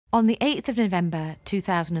On the 8th of November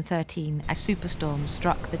 2013, a superstorm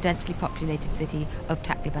struck the densely populated city of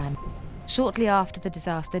Tacloban. Shortly after the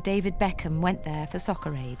disaster, David Beckham went there for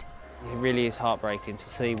soccer aid. It really is heartbreaking to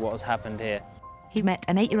see what has happened here. He met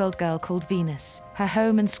an 8-year-old girl called Venus. Her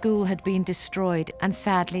home and school had been destroyed, and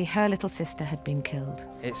sadly, her little sister had been killed.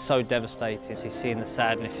 It's so devastating to see the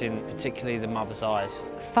sadness in particularly the mother's eyes.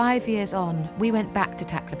 5 years on, we went back to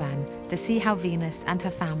Tacloban to see how Venus and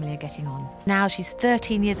her family are getting on. Now she's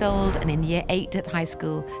 13 years old and in year 8 at high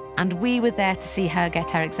school, and we were there to see her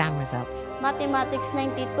get her exam results. Mathematics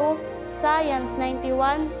 92, Science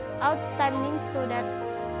 91, outstanding student.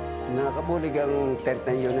 Nakabulig ang tent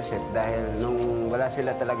ng Unicef dahil nung wala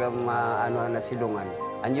sila talagang maanohan na silungan,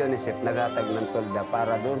 ang Unicef naghatag ng tolda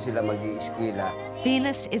para doon sila mag-ieskwela.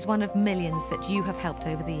 Venus is one of millions that you have helped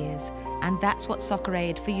over the years, and that's what Soccer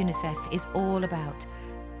Aid for UNICEF is all about.